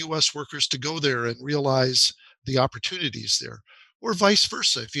more US workers to go there and realize the opportunities there. Or vice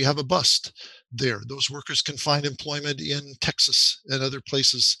versa, if you have a bust there, those workers can find employment in Texas and other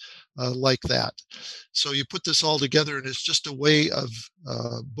places like that. So you put this all together and it's just a way of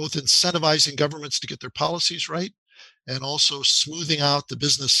both incentivizing governments to get their policies right and also smoothing out the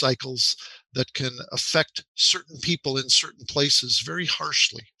business cycles that can affect certain people in certain places very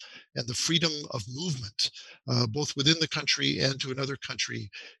harshly. And the freedom of movement, both within the country and to another country,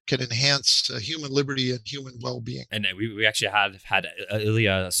 can enhance human liberty and human well-being. And we actually had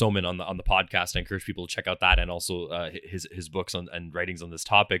Ilya Somin on the podcast. I encourage people to check out that and also his books and writings on this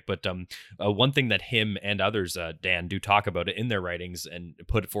topic. But one thing that him and others, Dan, do talk about it in their writings and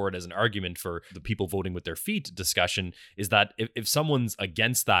put it forward as an argument for the people voting with their feet discussion is that if someone's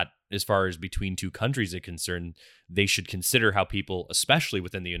against that, as far as between two countries are concerned, they should consider how people, especially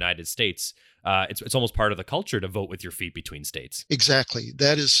within the United States, it's almost part of the culture to vote with your feet between states. Exactly.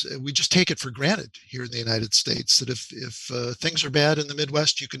 That is, we just take it for granted here in the United States that if things are bad in the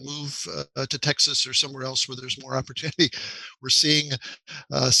Midwest, you can move to Texas or somewhere else where there's more opportunity. We're seeing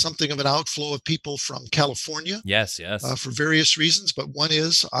something of an outflow of people from California. Yes. For various reasons, but one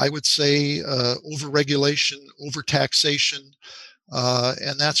is, I would say, over-regulation, over-taxation.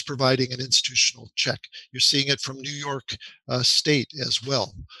 And that's providing an institutional check. You're seeing it from New York State as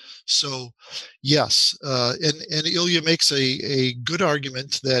well. So, yes, and Ilya makes a good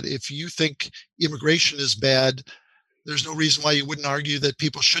argument that if you think immigration is bad, there's no reason why you wouldn't argue that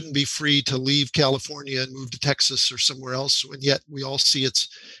people shouldn't be free to leave California and move to Texas or somewhere else. And yet we all see it's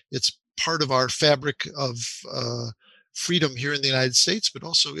part of our fabric of freedom here in the United States, but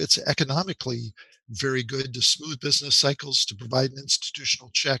also it's economically very good to smooth business cycles, to provide an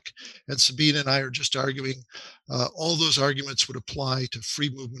institutional check. And Sabine and I are just arguing all those arguments would apply to free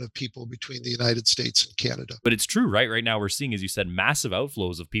movement of people between the United States and Canada. But it's true, right? Right now we're seeing, as you said, massive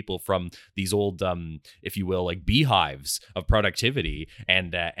outflows of people from these old, if you will, like beehives of productivity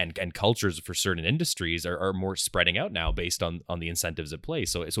and cultures for certain industries are more spreading out now based on the incentives at play.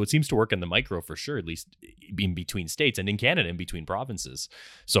 So it seems to work in the micro for sure, at least in between states and in Canada in between provinces.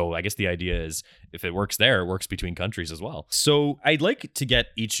 So I guess the idea is if it works there, it works between countries as well. So I'd like to get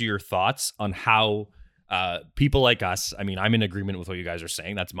each of your thoughts on how people like us, I mean, I'm in agreement with what you guys are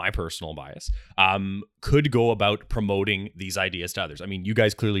saying. That's my personal bias. Could go about promoting these ideas to others. I mean, you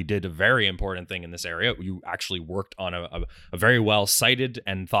guys clearly did a very important thing in this area. You actually worked on a very well cited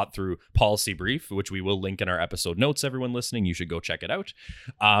and thought through policy brief, which we will link in our episode notes. Everyone listening, you should go check it out.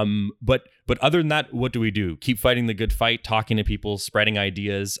 But other than that, what do we do? Keep fighting the good fight, talking to people, spreading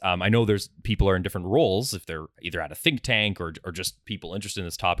ideas. I know there's people are in different roles. If they're either at a think tank or just people interested in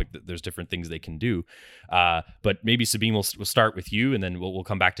this topic, there's different things they can do. But maybe Sabine, we'll start with you, and then we'll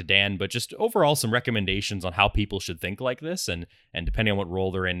come back to Dan. But just overall, some recommendations on how people should think like this, and depending on what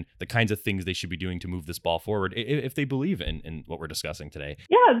role they're in, the kinds of things they should be doing to move this ball forward, if they believe in what we're discussing today.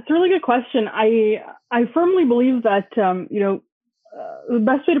 Yeah, it's a really good question. I firmly believe that the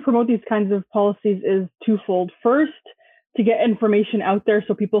best way to promote these kinds of policies is twofold. First, to get information out there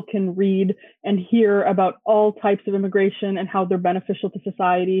so people can read and hear about all types of immigration and how they're beneficial to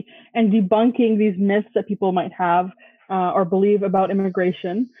society, and debunking these myths that people might have or believe about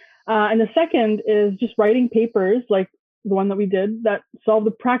immigration. And the second is just writing papers like the one that we did that solve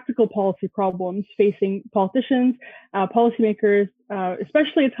the practical policy problems facing politicians, policymakers,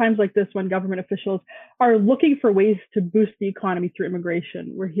 especially at times like this when government officials are looking for ways to boost the economy through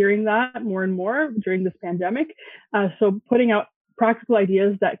immigration. We're hearing that more and more during this pandemic. So putting out practical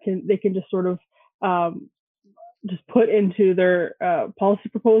ideas that they can just sort of just put into their policy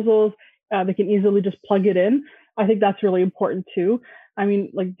proposals. They can easily just plug it in. I think that's really important too. I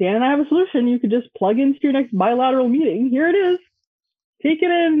mean, like Dan and I have a solution. You could just plug into your next bilateral meeting. Here it is. Take it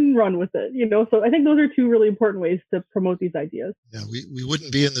in and run with it. So I think those are two really important ways to promote these ideas. Yeah, we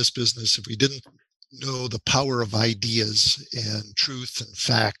wouldn't be in this business if we didn't know the power of ideas and truth and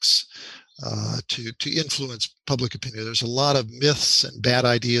facts to influence public opinion. There's a lot of myths and bad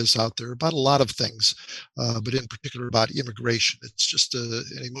ideas out there about a lot of things, but in particular about immigration. It's just an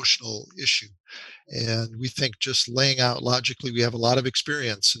emotional issue. And we think just laying out logically, we have a lot of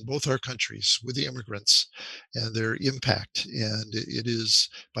experience in both our countries with the immigrants and their impact. And it is,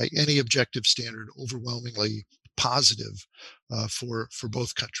 by any objective standard, overwhelmingly positive for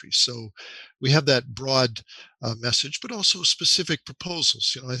both countries. So we have that broad message, but also specific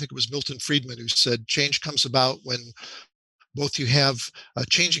proposals. I think it was Milton Friedman who said change comes about when both you have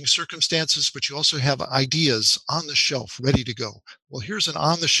changing circumstances, but you also have ideas on the shelf ready to go. Well, here's an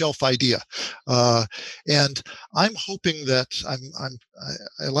on-the-shelf idea, and I'm hoping that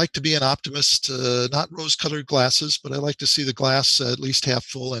I like to be an optimist, not rose-colored glasses, but I like to see the glass at least half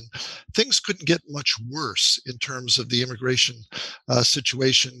full. And things couldn't get much worse in terms of the immigration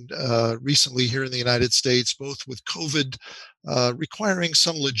situation recently here in the United States, both with COVID requiring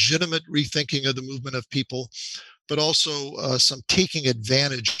some legitimate rethinking of the movement of people, but also some taking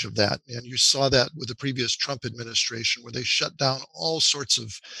advantage of that. And you saw that with the previous Trump administration, where they shut down all sorts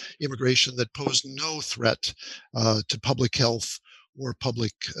of immigration that posed no threat to public health or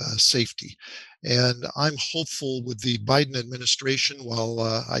public safety. And I'm hopeful with the Biden administration, while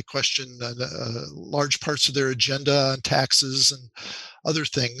I question large parts of their agenda on taxes and other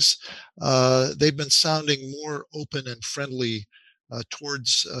things, they've been sounding more open and friendly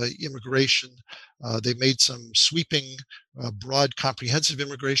towards immigration. They made some sweeping, broad, comprehensive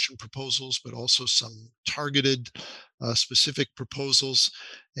immigration proposals, but also some targeted, specific proposals.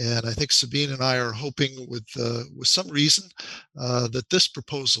 And I think Sabine and I are hoping, with some reason, that this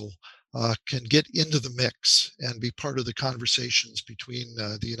proposal can get into the mix and be part of the conversations between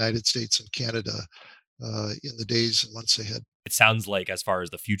the United States and Canada in the days and months ahead. It sounds like, as far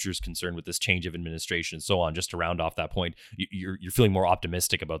as the future is concerned, with this change of administration and so on, just to round off that point, you're feeling more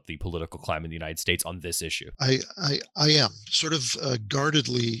optimistic about the political climate in the United States on this issue. I am sort of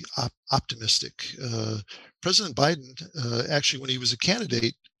guardedly optimistic. President Biden, actually, when he was a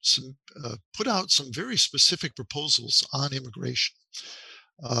candidate, put out some very specific proposals on immigration.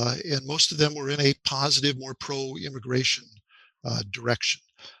 And most of them were in a positive, more pro-immigration direction.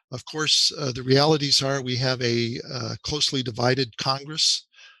 Of course, the realities are we have a closely divided Congress,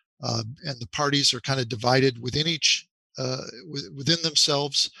 and the parties are kind of divided within within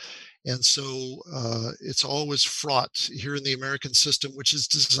themselves. And so it's always fraught here in the American system, which is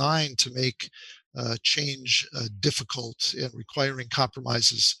designed to make change difficult and requiring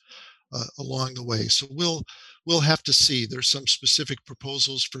compromises along the way. So we'll have to see. There's some specific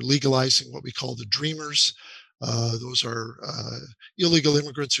proposals for legalizing what we call the Dreamers. Those are illegal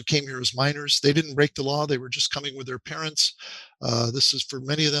immigrants who came here as minors. They didn't break the law. They were just coming with their parents. This is, for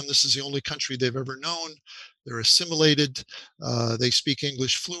many of them, this is the only country they've ever known. They're assimilated. They speak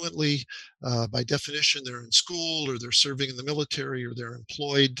English fluently. By definition, they're in school, or they're serving in the military, or they're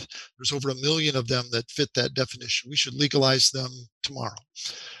employed. There's over 1 million of them that fit that definition. We should legalize them tomorrow.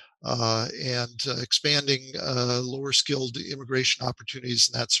 And expanding lower skilled immigration opportunities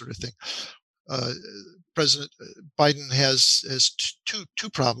and that sort of thing. President Biden has two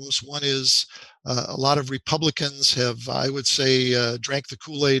problems. One is a lot of Republicans have, I would say, drank the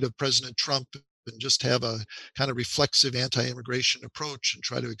Kool-Aid of President Trump and just have a kind of reflexive anti-immigration approach and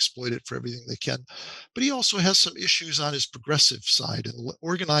try to exploit it for everything they can. But he also has some issues on his progressive side, and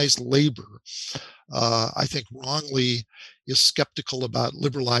organized labor, I think, wrongly is skeptical about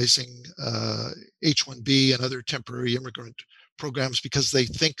liberalizing H-1B and other temporary immigrant programs because they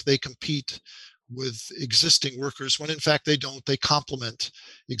think they compete with existing workers, when in fact they don't. They complement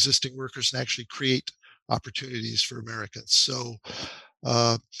existing workers and actually create opportunities for Americans. So,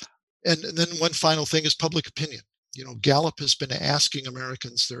 and then one final thing is public opinion. Gallup has been asking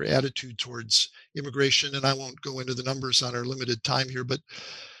Americans their attitude towards immigration, and I won't go into the numbers on our limited time here, but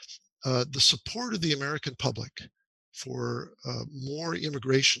the support of the American public for more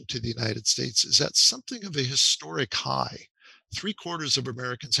immigration to the United States is at something of a historic high. 3/4 of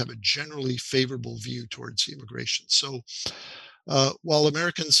Americans have a generally favorable view towards immigration. So while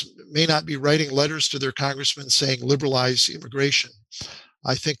Americans may not be writing letters to their congressmen saying liberalize immigration,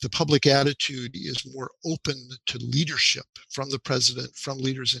 I think the public attitude is more open to leadership from the president, from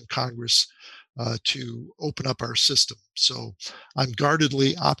leaders in Congress, to open up our system. So I'm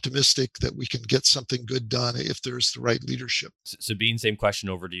guardedly optimistic that we can get something good done if there's the right leadership. Sabine, same question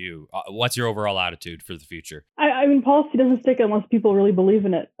over to you. What's your overall attitude for the future? I mean, policy doesn't stick unless people really believe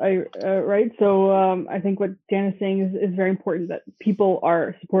in it, right? So I think what Dan is saying is very important, that people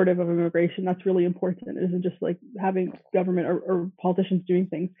are supportive of immigration. That's really important. It isn't just like having government or politicians doing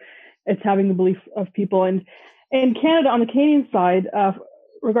things. It's having the belief of people. And in Canada, on the Canadian side,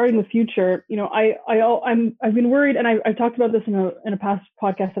 regarding the future, I've been worried, and I've talked about this in a past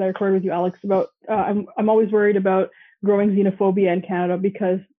podcast that I recorded with you, Alex, about I'm always worried about growing xenophobia in Canada,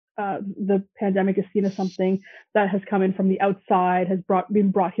 because the pandemic is seen as something that has come in from the outside, has been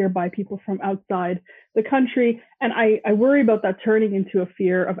brought here by people from outside the country, and I worry about that turning into a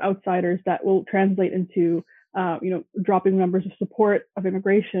fear of outsiders that will translate into dropping numbers of support of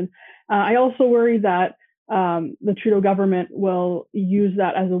immigration. I also worry that the Trudeau government will use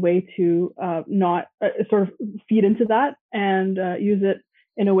that as a way to not sort of feed into that and use it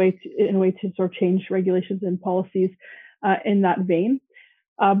in a way to sort of change regulations and policies in that vein.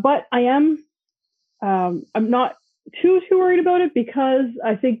 But I'm not too worried about it, because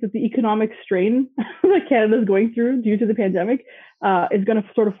I think that the economic strain that Canada is going through due to the pandemic is going to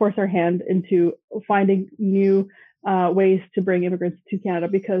sort of force our hand into finding new ways to bring immigrants to Canada,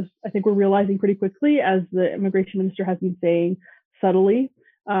 because I think we're realizing pretty quickly, as the immigration minister has been saying subtly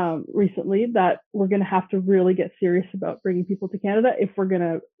recently, that we're going to have to really get serious about bringing people to Canada if we're going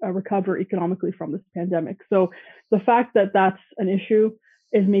to recover economically from this pandemic. So the fact that that's an issue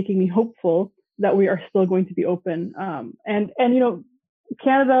is making me hopeful that we are still going to be open. And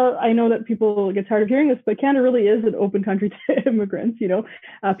Canada, I know that people get tired of hearing this, but Canada really is an open country to immigrants.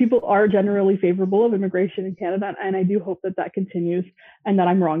 People are generally favorable of immigration in Canada, and I do hope that continues, and that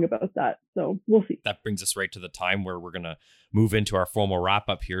I'm wrong about that. So we'll see. That brings us right to the time where we're going to move into our formal wrap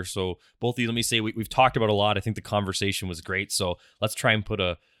up here. So both of you, let me say, we've talked about a lot. I think the conversation was great. So let's try and put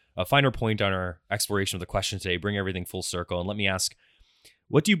a finer point on our exploration of the question today, bring everything full circle. And let me ask,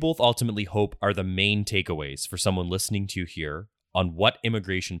 what do you both ultimately hope are the main takeaways for someone listening to you here on what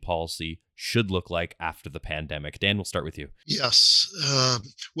immigration policy should look like after the pandemic? Dan, we'll start with you. Yes.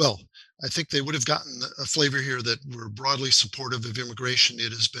 Well, I think they would have gotten a flavor here that we're broadly supportive of immigration.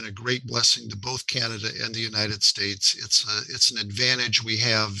 It has been a great blessing to both Canada and the United States. It's an advantage we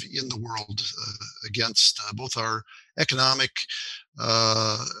have in the world against both our economic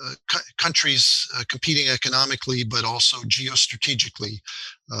countries competing economically, but also geostrategically.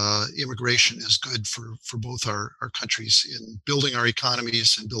 Immigration is good for both our countries in building our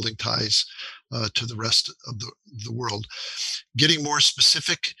economies and building ties to the rest of the world. Getting more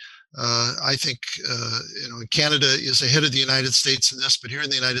specific, I think Canada is ahead of the United States in this, but here in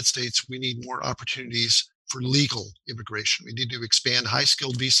the United States, we need more opportunities for legal immigration. We need to expand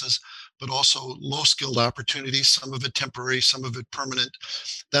high-skilled visas, but also low-skilled opportunities, some of it temporary, some of it permanent.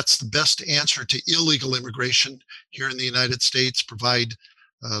 That's the best answer to illegal immigration here in the United States. Provide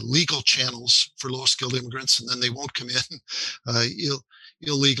legal channels for low-skilled immigrants, and then they won't come in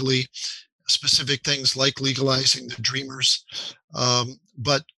illegally. Specific things like legalizing the dreamers.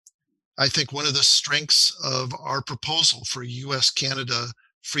 But I think one of the strengths of our proposal for a U.S.-Canada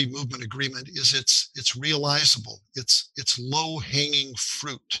free movement agreement is it's realizable. It's low-hanging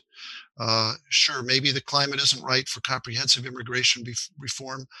fruit. Sure, maybe the climate isn't right for comprehensive immigration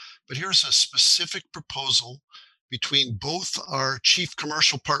reform, but here's a specific proposal between both our chief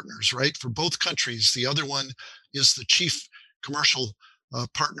commercial partners, right? For both countries, the other one is the chief commercial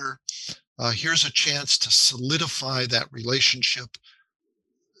partner. Here's a chance to solidify that relationship.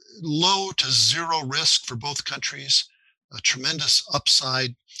 Low to zero risk for both countries, a tremendous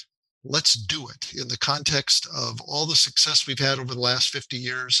upside. Let's do it in the context of all the success we've had over the last 50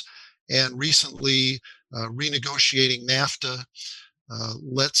 years and recently renegotiating NAFTA.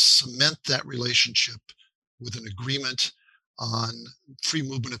 Let's cement that relationship with an agreement on free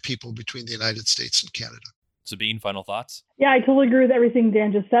movement of people between the United States and Canada. Sabine, final thoughts? Yeah, I totally agree with everything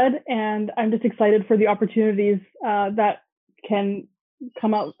Dan just said. And I'm just excited for the opportunities that can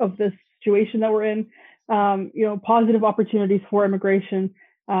come out of this situation that we're in. Positive opportunities for immigration.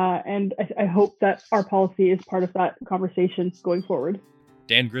 And I hope that our policy is part of that conversation going forward.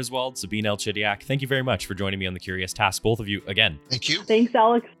 Dan Griswold, Sabine El-Chidiac, thank you very much for joining me on The Curious Task, both of you again. Thank you. Thanks,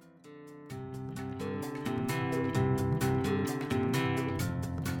 Alex.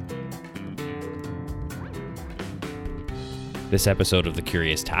 This episode of The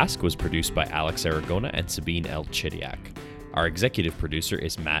Curious Task was produced by Alex Aragona and Sabine El-Chidiac. Our executive producer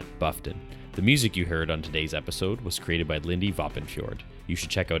is Matt Buffton. The music you heard on today's episode was created by Lindy Voppenfjord. you should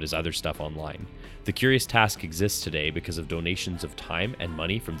check out his other stuff online. The Curious Task exists today because of donations of time and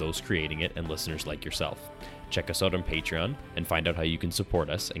money from those creating it and listeners like yourself. Check us out on Patreon and find out how you can support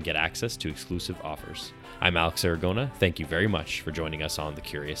us and get access to exclusive offers. I'm Alex Aragona. Thank you very much for joining us on The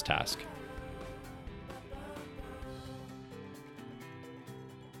Curious Task.